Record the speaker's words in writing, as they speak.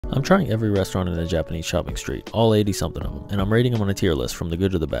I'm trying every restaurant in a Japanese shopping street, all 80 something of them, and I'm rating them on a tier list from the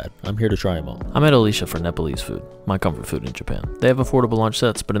good to the bad. I'm here to try them all. I met Alicia for Nepalese food, my comfort food in Japan. They have affordable lunch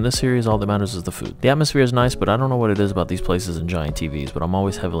sets, but in this series all that matters is the food. The atmosphere is nice, but I don't know what it is about these places and giant TVs, but I'm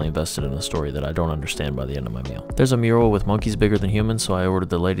always heavily invested in a story that I don't understand by the end of my meal. There's a mural with monkeys bigger than humans, so I ordered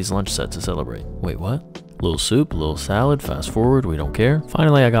the ladies' lunch set to celebrate. Wait, what? Little soup, little salad, fast forward, we don't care.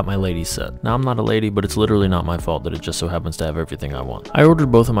 Finally, I got my ladies set. Now, I'm not a lady, but it's literally not my fault that it just so happens to have everything I want. I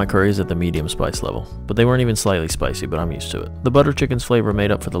ordered both of my curries at the medium spice level, but they weren't even slightly spicy, but I'm used to it. The butter chicken's flavor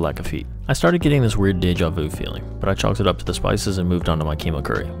made up for the lack of heat. I started getting this weird deja vu feeling, but I chalked it up to the spices and moved on to my keema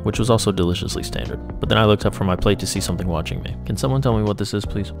curry, which was also deliciously standard. But then I looked up from my plate to see something watching me. Can someone tell me what this is,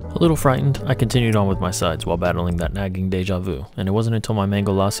 please? A little frightened, I continued on with my sides while battling that nagging deja vu, and it wasn't until my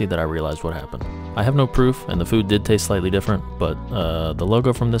mango lassi that I realized what happened. I have no proof, and the food did taste slightly different, but the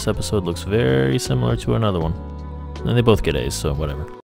logo from this episode looks very similar to another one. And they both get A's, so whatever.